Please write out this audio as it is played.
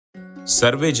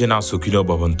Survey జనా సుఖినో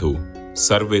భవంతు,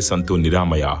 సర్వే సంతు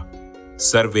నిరామయా,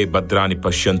 సర్వే భద్రాని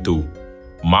పశ్యంతు,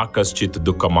 మా కశ్చిత్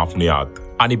దుఃఖమాప్నుయాత్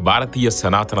అని భారతీయ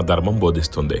సనాతన ధర్మం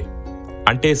బోధిస్తుంది.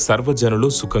 అంటే సర్వజనులు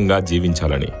సుఖంగా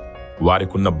జీవించాలని,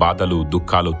 వారికున్న బాధలు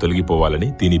దుఃఖాలు తొలగిపోవాలని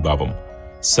దీని భావం.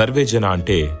 సర్వేజన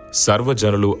అంటే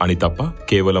సర్వజనులు అని తప్ప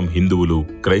కేవలం హిందువులు,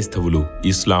 క్రైస్తవులు,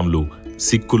 ఇస్లాంలు,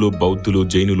 సిక్కులు, బౌద్ధులు,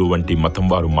 జైనులు వంటి మతం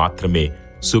వారు మాత్రమే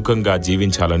సుఖంగా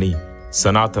జీవించాలని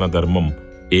సనాతన ధర్మం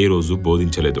ఏ రోజు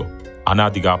బోధించలేదు.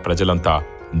 అనాదిగా ప్రజలంతా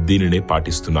దీనినే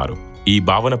పాటిస్తున్నారు. ఈ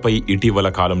భావనపై ఇటీవల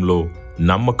కాలంలో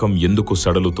నమ్మకం ఎందుకు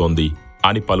సడలుతోంది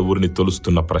అని పలువురిని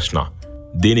తొలుస్తున్న ప్రశ్న.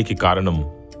 దీనికి కారణం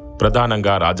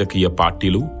ప్రధానంగా రాజకీయ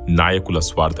పార్టీలు, నాయకుల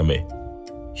స్వార్థమే.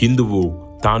 హిందువు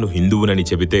తాను హిందువునని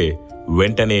చెబితే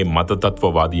వెంటనే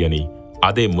మతతత్వవాది అని,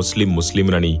 అదే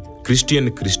ముస్లింనని,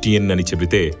 క్రిస్టియన్ అని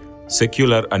చెబితే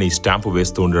సెక్యులర్ అని స్టాంపు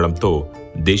వేస్తూ ఉండడంతో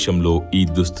దేశంలో ఈ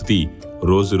దుస్థితి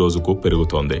రోజురోజుకు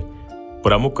పెరుగుతోంది.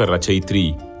 ప్రముఖ రచయిత్రి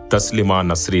తస్లిమా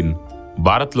నస్రీన్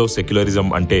భారత్లో సెక్యులరిజం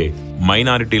అంటే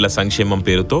మైనారిటీల సంక్షేమం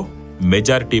పేరుతో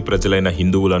మెజారిటీ ప్రజలైన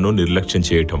హిందువులను నిర్లక్ష్యం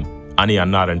చేయటం అని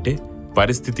అన్నారంటే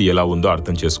పరిస్థితి ఎలా ఉందో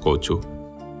అర్థం చేసుకోవచ్చు.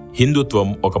 హిందుత్వం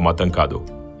ఒక మతం కాదు,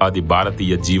 అది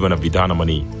భారతీయ జీవన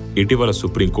విధానమని ఇటీవల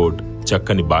సుప్రీంకోర్టు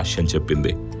చక్కని భాష్యం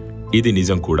చెప్పింది. ఇది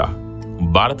నిజం కూడా.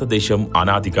 భారతదేశం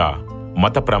అనాదిగా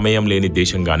మత ప్రమేయం లేని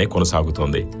దేశంగానే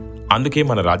కొనసాగుతోంది. అందుకే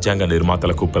మన రాజ్యాంగ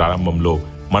నిర్మాతలకు ప్రారంభంలో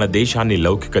మన దేశాన్ని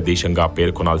లౌకిక దేశంగా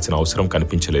పేర్కొనాల్సిన అవసరం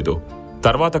కనిపించలేదు.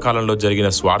 తర్వాత కాలంలో జరిగిన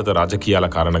స్వార్థ రాజకీయాల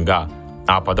కారణంగా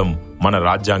ఆ పదం మన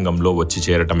రాజ్యాంగంలో వచ్చి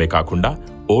చేరటమే కాకుండా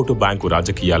ఓటు బ్యాంకు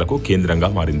రాజకీయాలకు కేంద్రంగా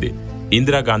మారింది.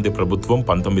 ఇందిరాగాంధీ ప్రభుత్వం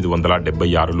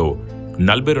 1976లో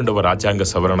 42వ రాజ్యాంగ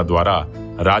సవరణ ద్వారా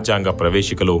రాజ్యాంగ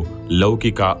ప్రవేశికలో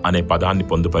లౌకిక అనే పదాన్ని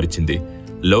పొందుపరిచింది.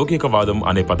 లౌకికవాదం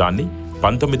అనే పదాన్ని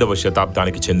 19వ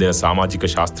శతాబ్దానికి చెందిన సామాజిక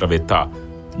శాస్త్రవేత్త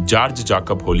జార్జ్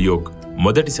జాకబ్ హోలియోక్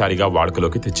మొదటిసారిగా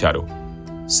వాడుకలోకి తెచ్చారు.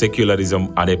 సెక్యులరిజం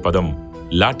అనే పదం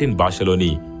లాటిన్ భాషలోని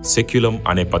సెక్యులం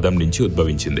అనే పదం నుంచి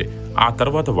ఉద్భవించింది. ఆ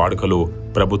తర్వాత వాడుకలో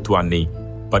ప్రభుత్వాన్ని,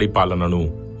 పరిపాలనను,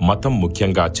 మతం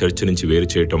ముఖ్యంగా చర్చ్ నుంచి వేరు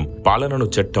చేయటం, పాలనను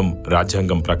చట్టం,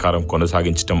 రాజ్యాంగం ప్రకారం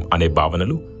కొనసాగించటం అనే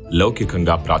భావనలు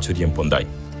లౌకికంగా ప్రాచుర్యం పొందాయి.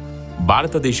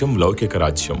 భారతదేశం లౌకిక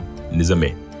రాజ్యం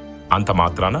నిజమే. అంత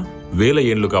మాత్రాన వేల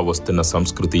ఏళ్లుగా వస్తున్న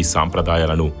సంస్కృతి,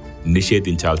 సాంప్రదాయాలను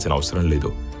నిషేధించాల్సిన అవసరం లేదు.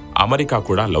 అమెరికా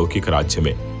కూడా లౌకిక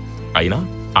రాజ్యమే. అయినా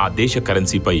ఆ దేశ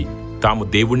కరెన్సీపై తాము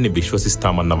దేవుణ్ణి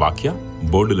విశ్వసిస్తామన్న వాక్య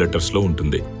బోల్డ్ లెటర్స్లో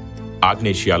ఉంటుంది.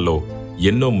 ఆగ్నేషియాల్లో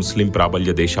ఎన్నో ముస్లిం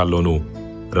ప్రాబల్య దేశాల్లోనూ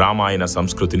రామాయణ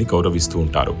సంస్కృతిని గౌరవిస్తూ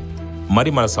ఉంటారు.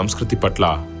 మరి మన సంస్కృతి పట్ల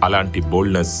అలాంటి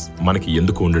బోల్డ్నెస్ మనకి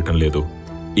ఎందుకు ఉండటం లేదు?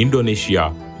 ఇండోనేషియా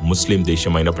ముస్లిం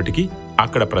దేశమైనప్పటికీ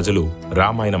అక్కడ ప్రజలు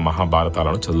రామాయణ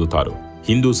మహాభారతాలను చదువుతారు.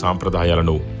 హిందూ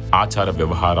సాంప్రదాయాలను, ఆచార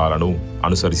వ్యవహారాలను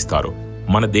అనుసరిస్తారు.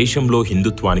 మన దేశంలో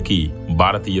హిందుత్వానికి,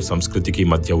 భారతీయ సంస్కృతికి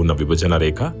మధ్య ఉన్న విభజన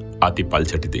రేఖ అతి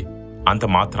పల్చటిది. అంత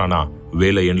మాత్రాన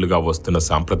వేల ఏండ్లుగా వస్తున్న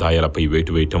సాంప్రదాయాలపై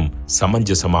వేటు వేయటం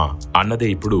సమంజసమా అన్నదే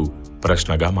ఇప్పుడు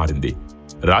ప్రశ్నగా మారింది.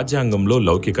 రాజ్యాంగంలో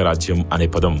లౌకిక రాజ్యం అనే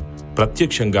పదం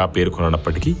ప్రత్యక్షంగా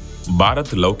పేర్కొననప్పటికీ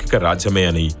భారత్ లౌకిక రాజ్యమే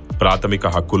అని ప్రాథమిక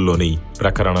హక్కుల్లోని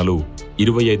ప్రకరణలు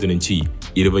 25 నుంచి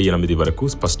 28 వరకు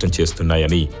స్పష్టం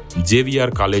చేస్తున్నాయని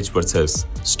JVR college versus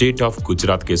state of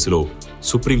Gujarat కేసులో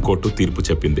సుప్రీంకోర్టు తీర్పు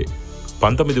చెప్పింది.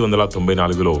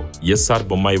 1994లో SR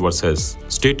Bommai versus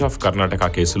state of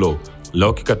Karnataka కేసులో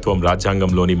లౌకికత్వం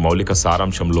రాజ్యాంగంలోని మౌలిక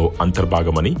సారాంశంలో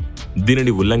అంతర్భాగమని,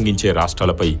 దీనిని ఉల్లంఘించే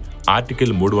రాష్ట్రాలపై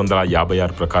ఆర్టికల్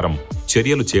 356 ప్రకారం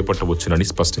చర్యలు చేపట్టవచ్చునని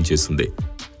స్పష్టం చేసింది.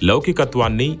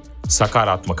 లౌకికత్వాన్ని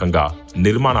సకారాత్మకంగా,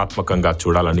 నిర్మాణాత్మకంగా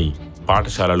చూడాలని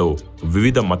పాఠశాలలో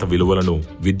వివిధ మత విలువలను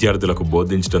విద్యార్థులకు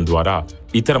బోధించడం ద్వారా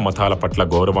ఇతర మతాల పట్ల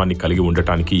గౌరవాన్ని కలిగి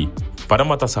ఉండటానికి,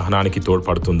 పరమత సహనానికి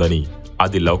తోడ్పడుతుందని,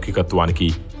 అది లౌకికత్వానికి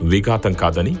విఘాతం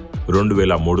కాదని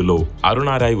 2003లో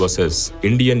అరుణారాయ్ వర్సెస్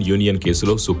ఇండియన్ యూనియన్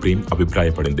కేసులో సుప్రీం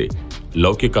అభిప్రాయపడింది.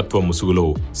 లౌకికత్వ ముసుగులో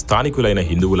స్థానికులైన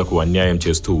హిందువులకు అన్యాయం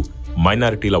చేస్తూ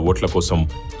మైనారిటీల ఓట్ల కోసం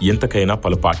ఎంతకైనా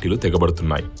పలు పార్టీలు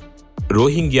తెగబడుతున్నాయి.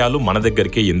 రోహింగ్యాలు మన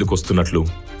దగ్గరికే ఎందుకొస్తున్నట్లు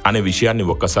అనే విషయాన్ని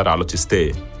ఒక్కసారి ఆలోచిస్తే,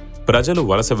 ప్రజలు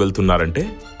వలస వెళ్తున్నారంటే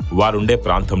వారుండే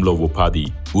ప్రాంతంలో ఉపాధి,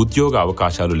 ఉద్యోగ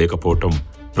అవకాశాలు లేకపోవటం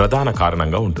ప్రధాన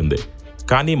కారణంగా ఉంటుంది.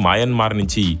 కానీ మయన్మార్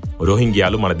నుంచి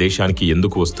రోహింగ్యాలు మన దేశానికి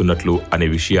ఎందుకు వస్తున్నట్లు అనే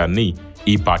విషయాన్ని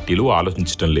ఈ పార్టీలు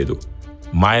ఆలోచించటం లేదు.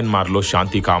 మయన్మార్లో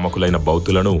శాంతి కామకులైన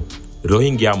బౌద్ధులను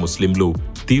రోహింగ్యా ముస్లింలు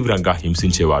తీవ్రంగా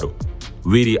హింసించేవారు.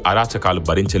 వీరి అరాచకాలు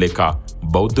భరించలేక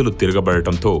బౌద్ధులు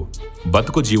తిరగబడటంతో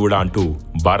బతుకు జీవుడా అంటూ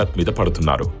భారత్ మీద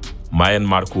పడుతున్నారు.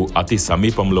 మయన్మార్కు అతి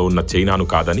సమీపంలో ఉన్న చైనాను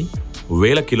కాదని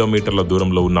వేల కిలోమీటర్ల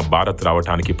దూరంలో ఉన్న భారత్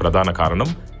రావటానికి ప్రధాన కారణం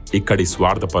ఇక్కడి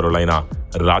స్వార్థపరులైన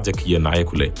రాజకీయ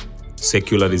నాయకులే.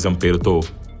 సెక్యులరిజం పేరుతో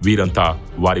వీరంతా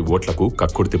వారి ఓట్లకు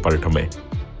కక్కుర్తి పడటమే.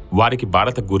 వారికి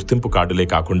భారత గుర్తింపు కార్డులే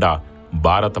కాకుండా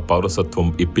భారత పౌరసత్వం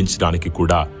ఇప్పించడానికి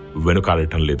కూడా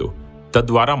వెనుకాడటం లేదు.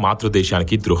 తద్వారా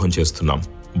మాతృదేశానికి ద్రోహం చేస్తున్నాం.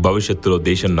 భవిష్యత్తులో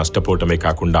దేశం నష్టపోవటమే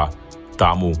కాకుండా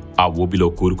తాము ఆ ఊబిలో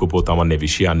కూరుకుపోతామనే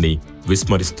విషయాన్ని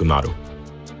విస్మరిస్తున్నారు.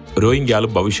 రోహింగ్యాలు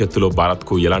భవిష్యత్తులో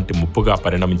భారత్కు ఎలాంటి ముప్పుగా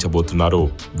పరిణమించబోతున్నారో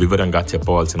వివరంగా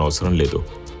చెప్పవలసిన అవసరం లేదు.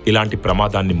 ఇలాంటి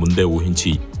ప్రమాదాన్ని ముందే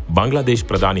ఊహించి బంగ్లాదేశ్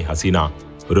ప్రధాని హసీనా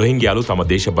రోహింగ్యాలు తమ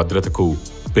దేశ భద్రతకు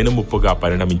పెనుముప్పుగా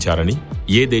పరిణమించారని,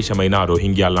 ఏ దేశమైనా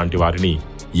రోహింగ్యాల్లాంటి వారిని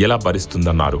ఎలా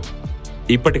భరిస్తుందన్నారు.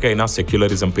 ఇప్పటికైనా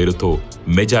సెక్యులరిజం పేరుతో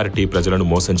మెజారిటీ ప్రజలను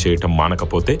మోసం చేయటం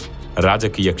మానకపోతే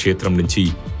రాజకీయ క్షేత్రం నుంచి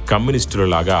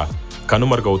కమ్యూనిస్టులలాగా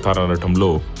కనుమరుగవుతారనటంలో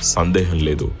సందేహం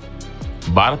లేదు.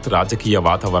 భారత్ రాజకీయ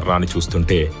వాతావరణాన్ని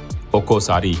చూస్తుంటే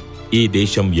ఒక్కోసారి ఈ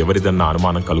దేశం ఎవరిదన్న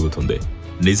అనుమానం కలుగుతుంది.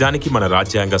 నిజానికి మన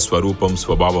రాజ్యాంగ స్వరూపం,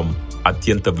 స్వభావం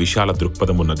అత్యంత విశాల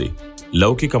దృక్పథం ఉన్నది.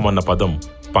 లౌకికమన్న పదం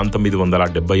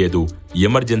 1975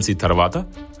 ఎమర్జెన్సీ తర్వాత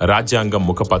రాజ్యాంగం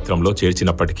ముఖపత్రంలో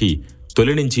చేర్చినప్పటికీ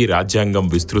తొలి నుంచి రాజ్యాంగం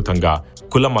విస్తృతంగా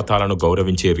కుల మతాలను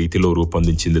గౌరవించే రీతిలో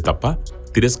రూపొందించింది తప్ప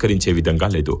తిరస్కరించే విధంగా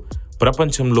లేదు.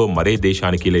 ప్రపంచంలో మరే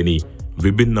దేశానికి లేని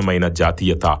విభిన్నమైన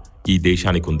జాతీయత ఈ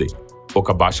దేశానికి ఉంది.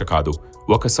 ఒక భాష కాదు,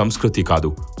 ఒక సంస్కృతి కాదు,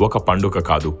 ఒక పండుగ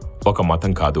కాదు, ఒక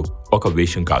మతం కాదు, ఒక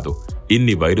వేషం కాదు.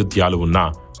 ఇన్ని వైరుధ్యాలు ఉన్నా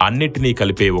అన్నిటినీ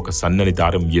కలిపే ఒక సన్నని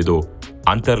దారం ఏదో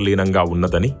అంతర్లీనంగా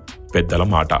ఉన్నదని పెద్దల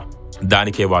మాట.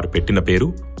 దానికే వారు పెట్టిన పేరు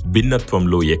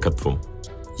భిన్నత్వంలో ఏకత్వం.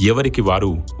 ఎవరికి వారు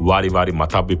వారి వారి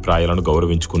మతాభిప్రాయాలను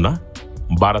గౌరవించుకున్నా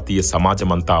భారతీయ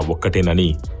సమాజమంతా ఒక్కటేనని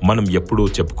మనం ఎప్పుడూ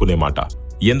చెప్పుకునే మాట.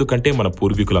 ఎందుకంటే మన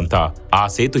పూర్వీకులంతా ఆ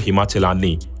సేతు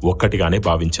హిమాచలాన్ని ఒక్కటిగానే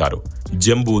భావించారు.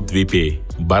 జంబూ ద్వీపే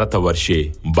భరతవర్షే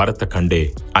భరతఖండే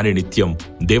అని నిత్యం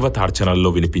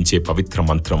దేవతార్చనల్లో వినిపించే పవిత్ర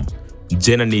మంత్రం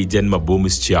జననీ జన్మ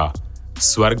భూమిశ్చ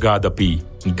స్వర్గాదపి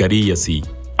గరీయసి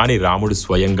అని రాముడు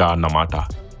స్వయంగా అన్నమాట.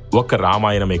 ఒక్క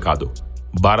రామాయణమే కాదు,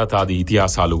 భారతాది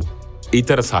ఇతిహాసాలు,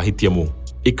 ఇతర సాహిత్యము,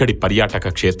 ఇక్కడి పర్యాటక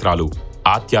క్షేత్రాలు,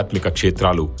 ఆధ్యాత్మిక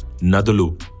క్షేత్రాలు, నదులు,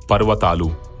 పర్వతాలు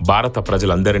భారత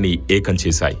ప్రజలందరినీ ఏకం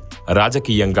చేశాయి.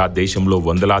 రాజకీయంగా దేశంలో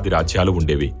వందలాది రాజ్యాలు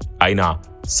ఉండేవి. అయినా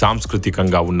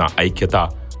సాంస్కృతికంగా ఉన్న ఐక్యత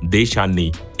దేశాన్ని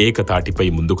ఏకతాటిపై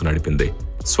ముందుకు నడిపింది.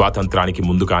 స్వాతంత్రానికి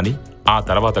ముందు కానీ ఆ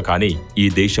తర్వాత కానీ ఈ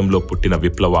దేశంలో పుట్టిన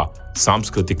విప్లవ,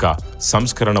 సాంస్కృతిక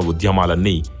సంస్కరణ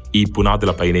ఉద్యమాలన్నీ ఈ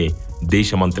పునాదులపైనే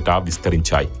దేశమంతటా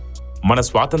విస్తరించాయి. మన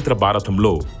స్వాతంత్ర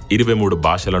భారతంలో 23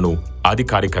 భాషలను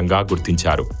అధికారికంగా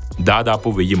గుర్తించారు. దాదాపు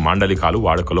 1000 మాండలికాలు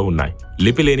వాడుకలో ఉన్నాయి.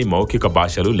 లిపిలేని మౌఖిక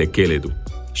భాషలు లెక్కేలేదు.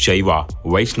 శైవ,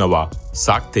 వైష్ణవ,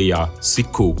 శాక్తేయ,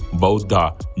 సిక్కు, బౌద్ధ,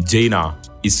 జైన,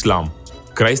 ఇస్లాం,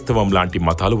 క్రైస్తవం లాంటి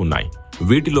మతాలు ఉన్నాయి.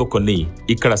 వీటిలో కొన్ని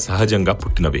ఇక్కడ సహజంగా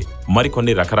పుట్టినవి,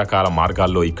 మరికొన్ని రకరకాల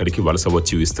మార్గాల్లో ఇక్కడికి వలస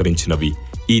వచ్చి విస్తరించినవి,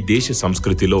 ఈ దేశ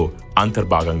సంస్కృతిలో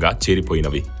అంతర్భాగంగా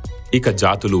చేరిపోయినవి. ఇక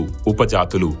జాతులు,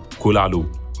 ఉపజాతులు, కులాలు,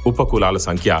 ఉపకులాల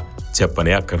సంఖ్య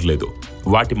చెప్పనే అక్కర్లేదు.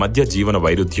 వాటి మధ్య జీవన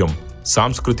వైరుధ్యం,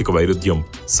 సాంస్కృతిక వైరుధ్యం,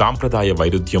 సాంప్రదాయ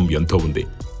వైరుధ్యం ఎంతో ఉంది.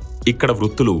 ఇక్కడ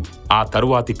వృత్తులు ఆ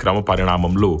తరువాతి క్రమ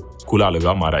పరిణామంలో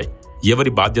కులాలుగా మారాయి.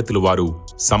 ఎవరి బాధ్యతలు వారు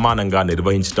సమానంగా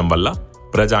నిర్వహించటం వల్ల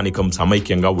ప్రజానికం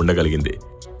సమైక్యంగా ఉండగలిగింది.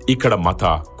 ఇక్కడ మత,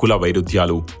 కుల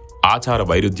వైరుధ్యాలు, ఆచార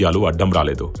వైరుధ్యాలు అడ్డం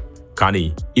రాలేదు. కానీ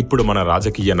ఇప్పుడు మన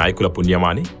రాజకీయ నాయకుల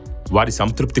పుణ్యమాని వారి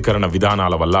సంతృప్తికరణ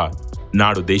విధానాల వల్ల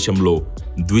నాడు దేశంలో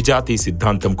ద్విజాతి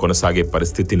సిద్ధాంతం కొనసాగే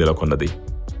పరిస్థితి నెలకొన్నది.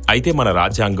 అయితే మన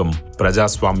రాజ్యాంగం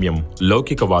ప్రజాస్వామ్యం,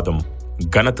 లౌకికవాదం,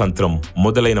 గణతంత్రం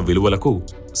మొదలైన విలువలకు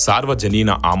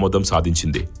సార్వజనీన ఆమోదం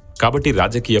సాధించింది. కాబట్టి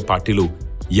రాజకీయ పార్టీలు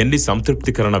ఎన్ని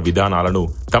సంతృప్తికరణ విధానాలను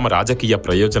తమ రాజకీయ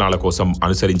ప్రయోజనాల కోసం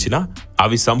అనుసరించినా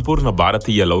అవి సంపూర్ణ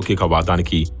భారతీయ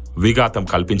లౌకికవాదానికి విఘాతం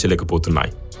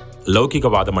కల్పించలేకపోతున్నాయి.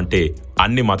 లౌకికవాదం అంటే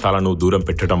అన్ని మతాలను దూరం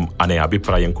పెట్టడం అనే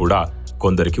అభిప్రాయం కూడా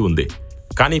కొందరికి ఉంది.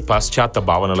 కానీ పాశ్చాత్య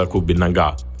భావనలకు భిన్నంగా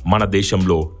మన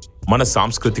దేశంలో మన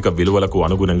సాంస్కృతిక విలువలకు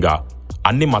అనుగుణంగా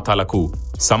అన్ని మతాలకు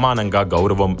సమానంగా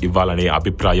గౌరవం ఇవ్వాలనే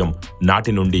అభిప్రాయం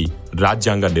నాటి నుండి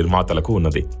రాజ్యాంగ నిర్మాతలకు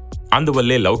ఉన్నది.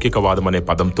 అందువల్లే లౌకికవాదం అనే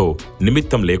పదంతో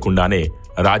నిమిత్తం లేకుండానే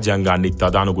రాజ్యాంగాన్ని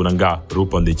తదనుగుణంగా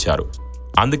రూపొందించారు.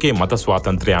 అందుకే మత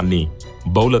స్వాతంత్ర్యాన్ని,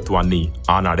 బౌలత్వాన్ని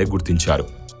ఆనాడే గుర్తించారు.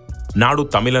 నాడు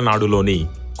తమిళనాడులోని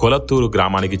కొలత్తూరు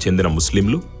గ్రామానికి చెందిన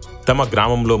ముస్లింలు తమ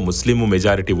గ్రామంలో ముస్లిము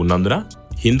మెజారిటీ ఉన్నందున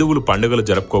హిందువులు పండుగలు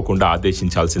జరుపుకోకుండా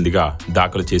ఆదేశించాల్సిందిగా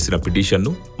దాఖలు చేసిన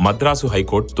పిటిషన్ను మద్రాసు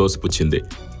హైకోర్టు తోసిపుచ్చింది.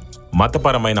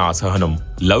 మతపరమైన అసహనం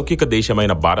లౌకిక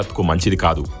దేశమైన భారత్కు మంచిది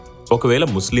కాదు. ఒకవేళ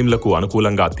ముస్లింలకు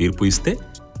అనుకూలంగా తీర్పు ఇస్తే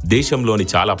దేశంలోని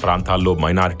చాలా ప్రాంతాల్లో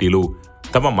మైనారిటీలు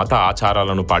తమ మత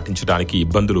ఆచారాలను పాటించడానికి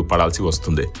ఇబ్బందులు పడాల్సి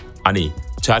వస్తుంది అని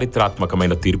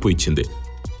చారిత్రాత్మకమైన తీర్పు ఇచ్చింది.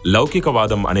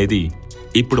 లౌకికవాదం అనేది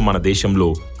ఇప్పుడు మన దేశంలో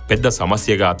పెద్ద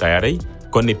సమస్యగా తయారై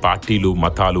కొన్ని పార్టీలు,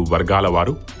 మతాలు, వర్గాల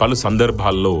వారు పలు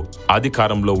సందర్భాల్లో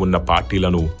అధికారంలో ఉన్న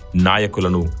పార్టీలను,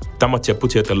 నాయకులను తమ చెప్పు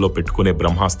చేతల్లో పెట్టుకునే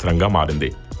బ్రహ్మాస్త్రంగా మారింది.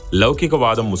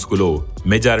 లౌకికవాదం ముసుగులో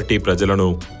మెజారిటీ ప్రజలను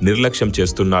నిర్లక్ష్యం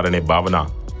చేస్తున్నారనే భావన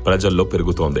ప్రజల్లో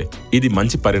పెరుగుతోంది. ఇది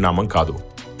మంచి పరిణామం కాదు.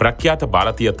 ప్రఖ్యాత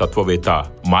భారతీయ తత్వవేత్త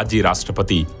మాజీ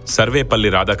రాష్ట్రపతి సర్వేపల్లి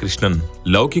రాధాకృష్ణన్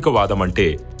లౌకికవాదం అంటే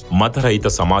మతరహిత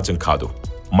సమాజం కాదు,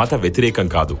 మత వ్యతిరేకం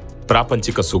కాదు,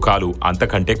 ప్రాపంచిక సుఖాలు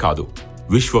అంతకంటే కాదు,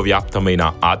 విశ్వవ్యాప్తమైన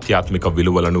ఆధ్యాత్మిక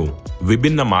విలువలను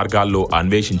విభిన్న మార్గాల్లో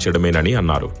అన్వేషించడమేనని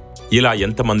అన్నారు. ఇలా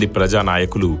ఎంతమంది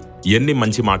ప్రజానాయకులు ఎన్ని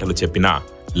మంచి మాటలు చెప్పినా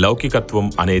లౌకికత్వం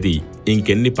అనేది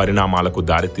ఇంకెన్ని పరిణామాలకు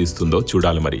దారితీస్తుందో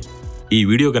చూడాలి. మరి ఈ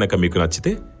వీడియో గనక మీకు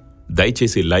నచ్చితే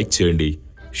దయచేసి లైక్ చేయండి,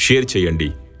 షేర్ చేయండి.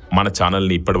 మన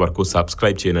ఛానల్ని ఇప్పటివరకు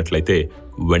సబ్స్క్రైబ్ చేయనట్లయితే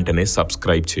వెంటనే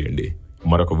సబ్స్క్రైబ్ చేయండి.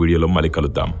 మరొక వీడియోలో మళ్ళీ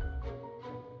కలుద్దాం.